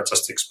I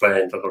just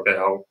explained, that, okay,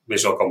 how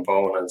visual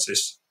components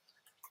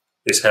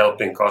is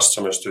helping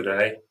customers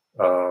today.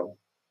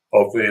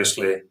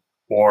 Obviously,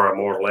 more and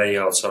more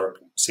layouts are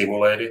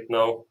simulated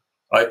now.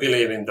 I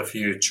believe in the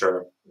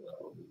future,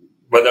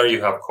 whether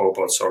you have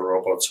cobots or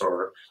robots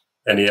or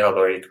any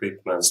other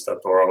equipments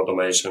or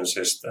automation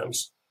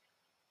systems,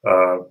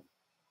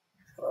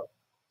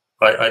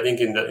 I think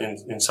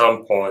in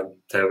some point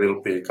there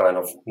will be kind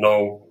of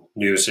no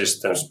new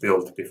systems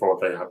built before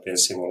they have been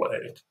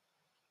simulated.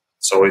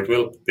 So it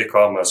will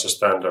become as a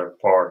standard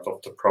part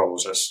of the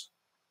process.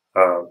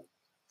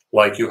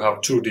 Like you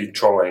have 2D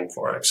drawing,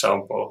 for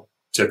example.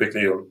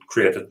 Typically, you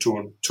create a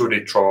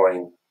 2D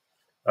drawing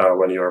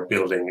when you are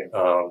building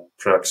a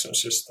production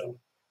system.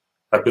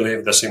 I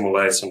believe the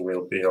simulation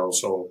will be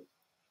also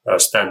a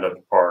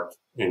standard part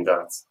in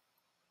that.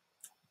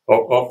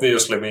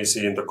 Obviously, we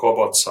see in the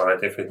cobot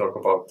side, if we talk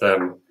about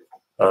them,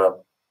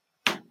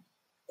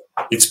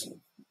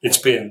 it's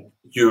been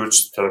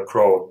huge, the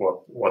growth,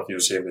 what you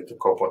see with the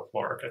cobot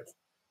market.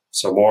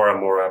 So more and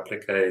more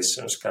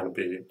applications can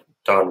be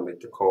done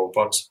with the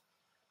cobots.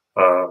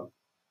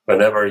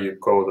 Whenever you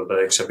go to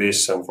the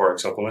exhibition, for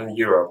example, in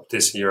Europe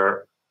this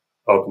year,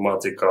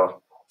 Automatica,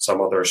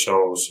 some other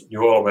shows,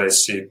 you always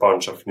see a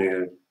bunch of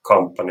new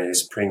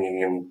companies bringing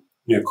in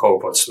new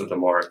cobots to the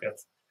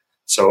market.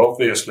 So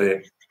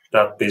obviously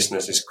that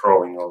business is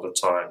growing all the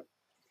time.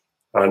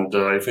 And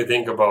if we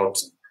think about,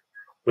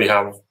 we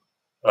have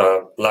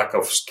lack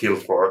of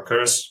skilled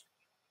workers,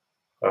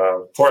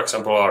 for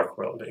example, arc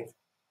welding.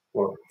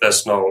 Well,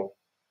 there's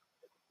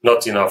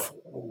not enough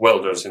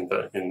welders in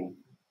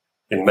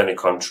many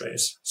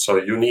countries. So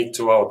you need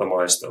to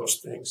automate those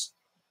things.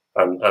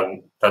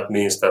 and that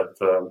means that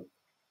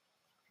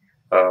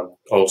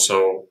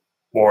also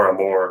more and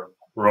more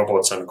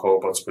robots and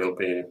cobots will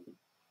be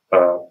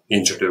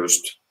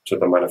introduced to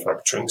the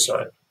manufacturing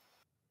side.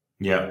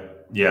 Yeah,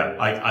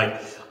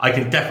 I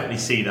can definitely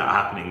see that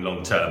happening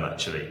long term.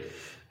 Actually,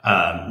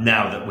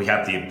 now that we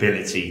have the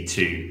ability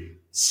to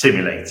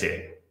simulate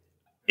it,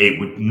 it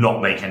would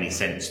not make any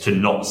sense to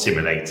not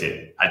simulate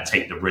it and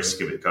take the risk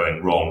of it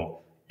going wrong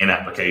in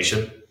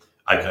application.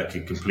 I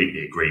could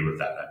completely agree with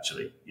that.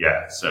 Actually,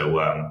 yeah. So,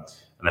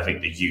 and I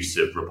think the use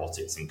of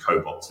robotics and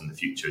cobots in the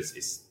future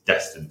is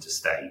destined to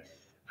stay,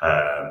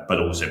 but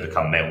also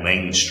become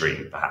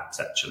mainstream, perhaps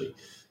actually,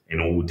 in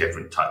all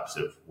different types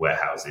of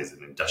warehouses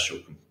and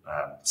industrial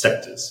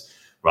sectors,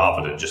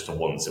 rather than just the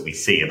ones that we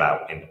see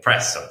about in the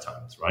press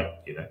sometimes, right?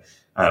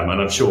 And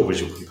I'm sure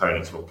visual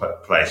components will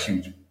play a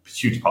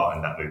huge part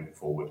in that moving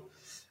forward.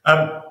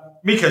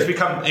 Mikko, as we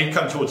come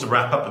towards the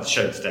wrap up of the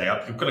show today,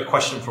 I've got a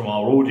question from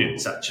our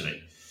audience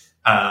actually,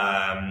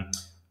 and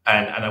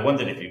I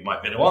wondered if you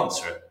might be able to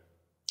answer it.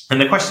 And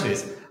the question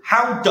is: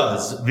 how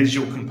does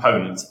visual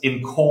components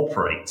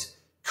incorporate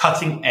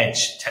cutting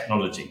edge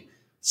technology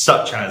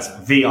such as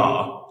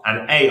VR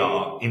and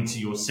AR into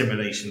your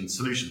simulation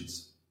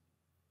solutions?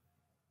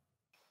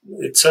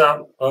 It's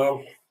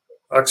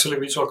actually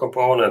Visual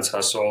Components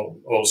has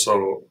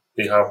also,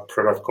 we have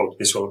product called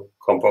Visual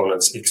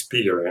Components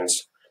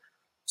Experience.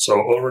 So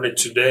already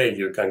today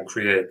you can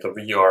create a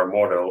VR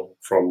model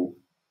from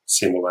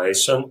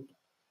simulation,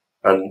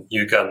 and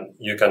you can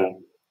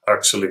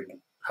actually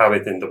have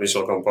it in the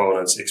Visual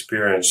Components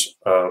Experience,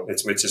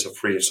 which is a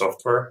free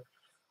software.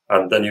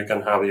 And then you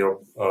can have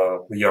your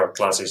VR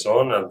glasses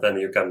on, and then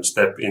you can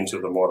step into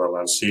the model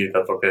and see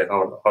that, okay,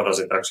 how does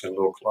it actually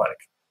look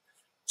like?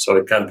 So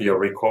it can be a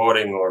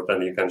recording, or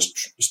then you can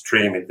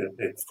stream it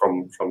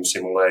from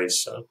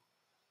simulation.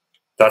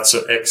 That's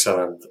an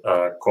excellent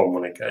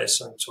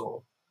communication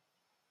tool.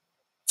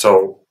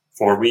 So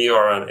for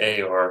VR and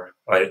AR,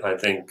 I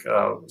think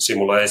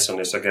simulation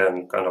is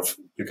again kind of,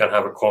 you can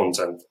have a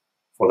content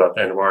for that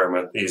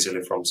environment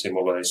easily from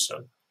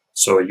simulation.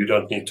 So you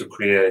don't need to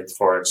create,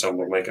 for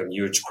example, make a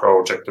huge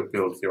project to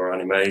build your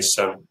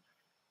animation.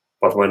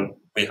 But when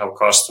we have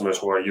customers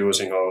who are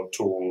using our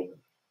tool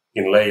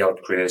in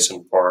layout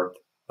creation part,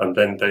 and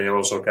then they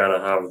also kind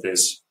of have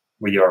this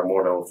VR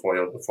model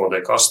for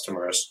their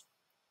customers.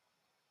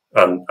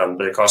 And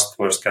the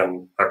customers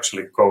can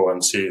actually go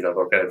and see that,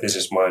 okay, this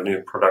is my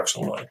new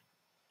production line.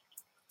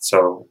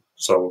 So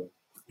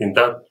in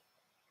that,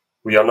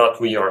 we are not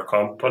VR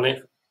company,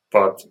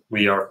 but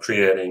we are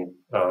creating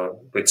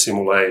with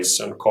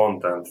simulation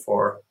content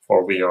for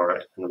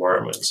VR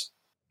environments.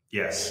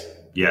 Yes.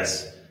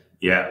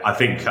 Yeah, I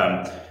think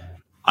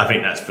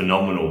that's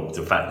phenomenal.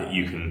 The fact that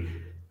you can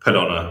put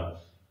on a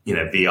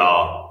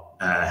VR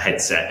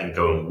headset and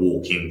go and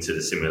walk into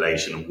the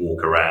simulation and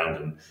walk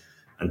around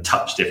and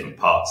touch different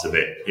parts of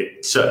it.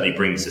 It certainly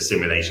brings the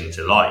simulation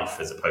to life,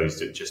 as opposed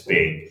to just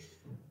being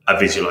a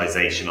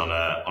visualization on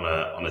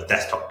a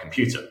desktop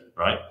computer,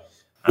 right?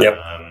 Yep.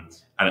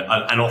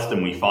 And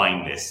often we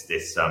find this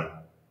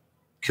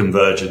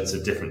convergence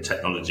of different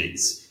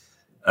technologies,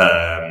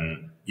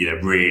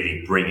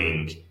 really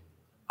bringing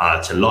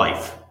to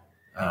life,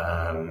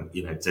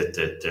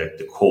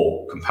 the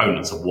core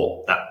components of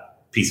what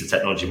that piece of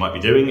technology might be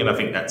doing. And I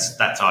think that's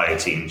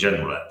IoT in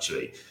general.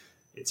 Actually,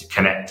 it's a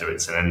connector,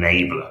 it's an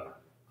enabler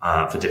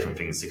for different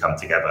things to come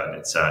together, and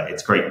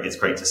it's great. It's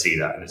great to see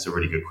that, and it's a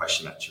really good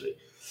question actually.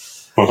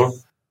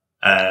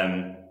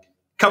 Mm-hmm.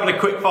 Couple of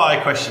quick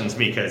fire questions,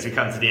 Mikko, as we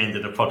come to the end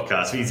of the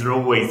podcast. These are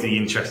always the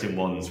interesting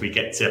ones. We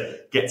get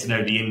to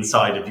know the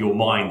inside of your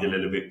mind a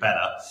little bit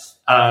better.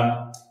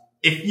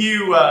 If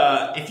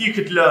you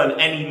could learn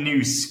any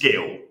new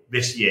skill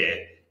this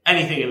year,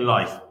 anything in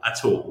life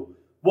at all,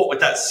 what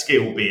would that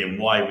skill be, and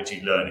why would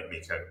you learn it,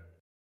 Mikko?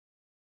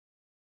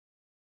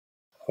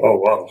 Oh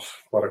wow,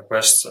 what a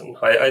question!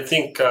 I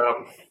think.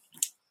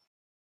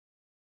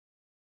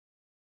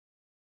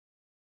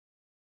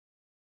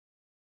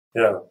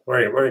 Yeah,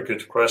 very, very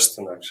good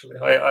question, actually.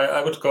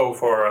 I would go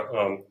for,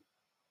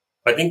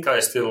 I think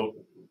I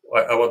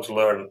want to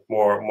learn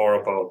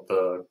more about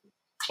the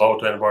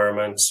cloud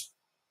environments,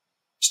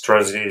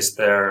 strategies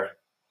there,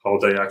 how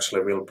they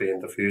actually will be in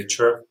the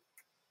future.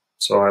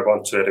 So I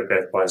want to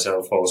educate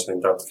myself also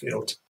in that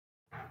field.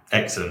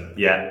 Excellent.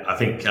 Yeah, I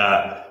think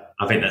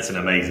that's an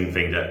amazing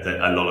thing that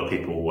a lot of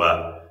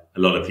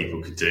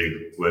people could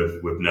do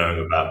with knowing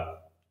about.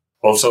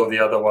 Also, the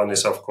other one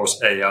is, of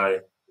course,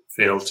 AI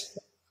field.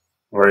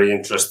 Very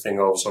interesting,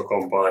 also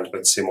combined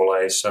with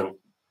simulation.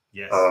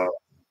 Yes.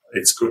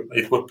 It's good.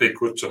 It would be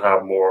good to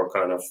have more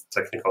kind of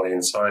technical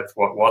insight.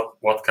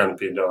 What can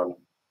be done?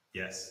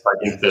 Yes. I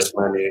think there's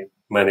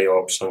many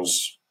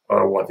options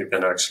what you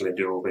can actually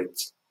do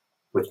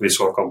with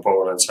Visual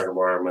Components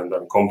environment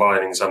and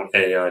combining some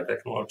AI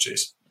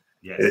technologies.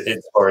 Yes.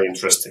 It's very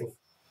interesting.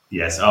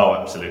 Yes. Oh,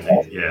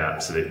 absolutely. Yeah,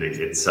 absolutely.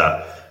 It's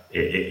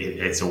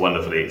a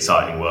wonderfully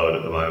exciting world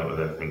at the moment with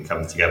everything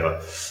coming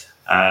together.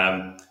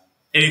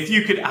 If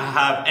you could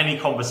have any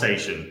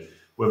conversation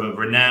with a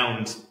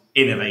renowned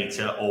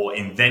innovator or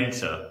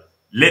inventor,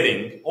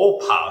 living or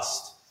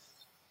past,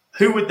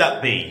 who would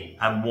that be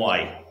and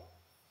why?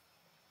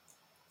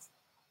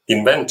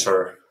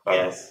 Inventor?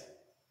 Yes.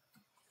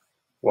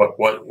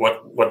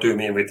 What do you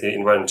mean with the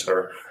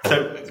inventor?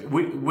 So,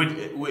 would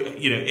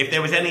if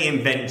there was any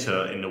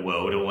inventor in the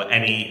world or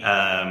any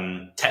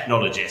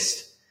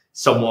technologist,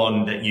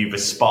 someone that you've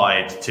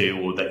aspired to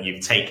or that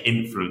you've taken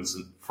influence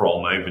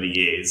from over the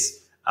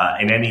years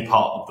in any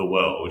part of the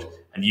world,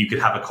 and you could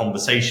have a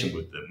conversation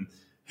with them,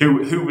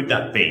 who would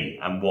that be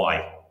and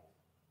why?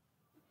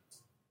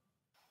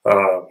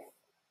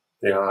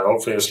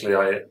 Obviously,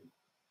 I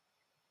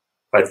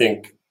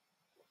think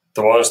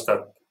the ones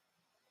that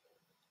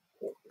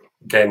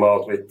came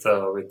out with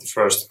the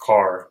first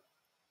car,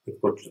 it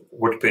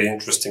would be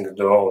interesting to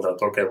know that,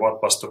 okay,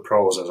 what was the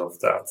process of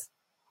that?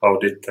 How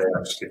did they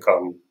actually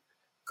come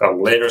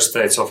later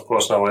stage, of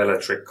course, now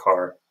electric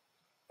car,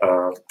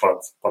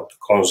 but the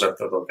concept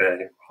that,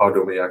 okay, how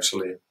do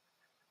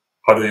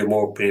you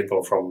move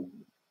people from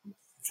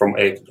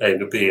A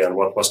to B, and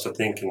what was the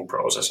thinking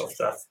process of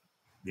that?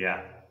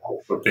 Yeah.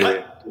 It would be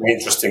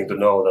interesting to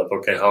know that,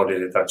 okay, how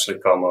did it actually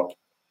come up?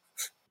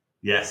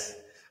 Yes.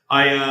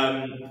 I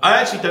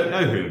actually don't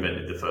know who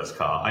invented the first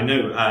car. I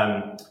know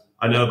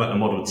about the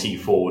Model T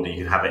Ford. You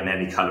could have it in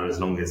any color as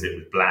long as it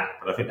was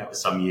black, but I think that was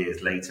some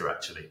years later,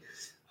 actually.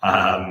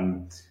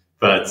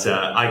 But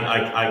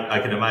I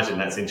can imagine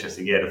that's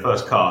interesting. Yeah, the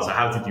first car. So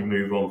how did you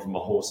move on from a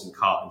horse and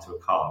cart into a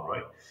car,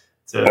 right?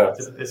 So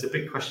it's a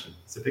big question.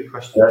 It's a big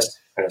question.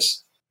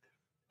 Yes.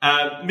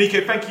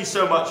 Mikko, thank you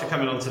so much for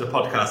coming onto the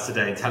podcast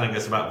today and telling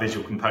us about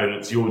visual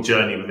components, your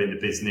journey within the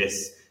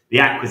business, the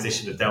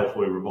acquisition of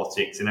Delphi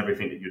Robotics and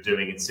everything that you're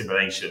doing in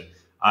simulation.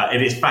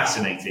 It is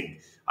fascinating.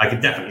 I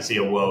could definitely see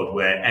a world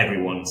where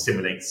everyone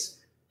simulates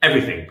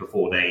everything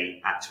before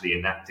they actually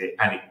enact it.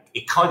 And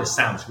it kind of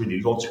sounds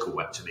really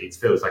logical, actually. It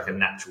feels like a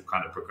natural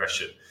kind of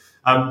progression.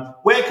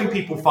 Where can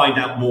people find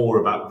out more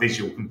about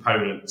visual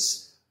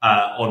components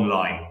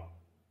online?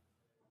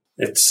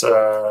 It's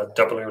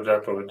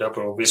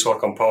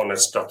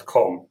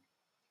www.visualcomponents.com.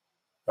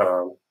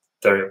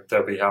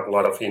 There we have a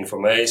lot of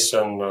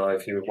information.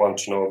 If you want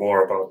to know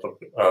more about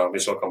the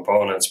Visual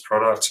Components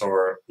products,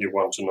 or you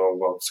want to know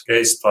about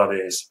case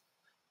studies,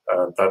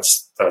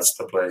 that's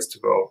the place to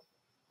go.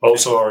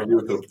 Also, our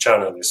YouTube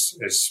channel is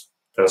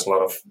there's a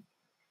lot of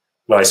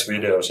nice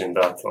videos in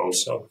that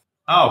also.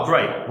 Oh,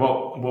 great.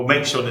 Well, we'll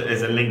make sure that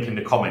there's a link in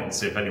the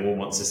comments if anyone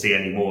wants to see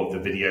any more of the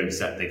videos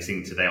that they've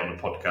seen today on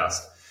the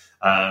podcast.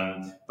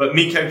 But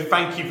Mikko,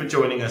 thank you for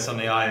joining us on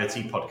the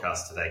IoT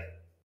podcast today.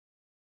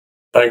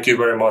 Thank you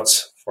very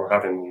much for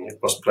having me. It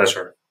was a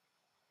pleasure.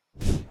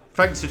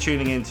 Thanks for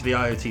tuning in to the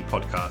IoT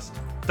podcast.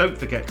 Don't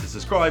forget to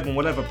subscribe on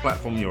whatever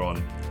platform you're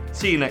on.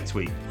 See you next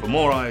week for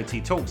more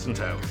IoT talks and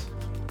tales.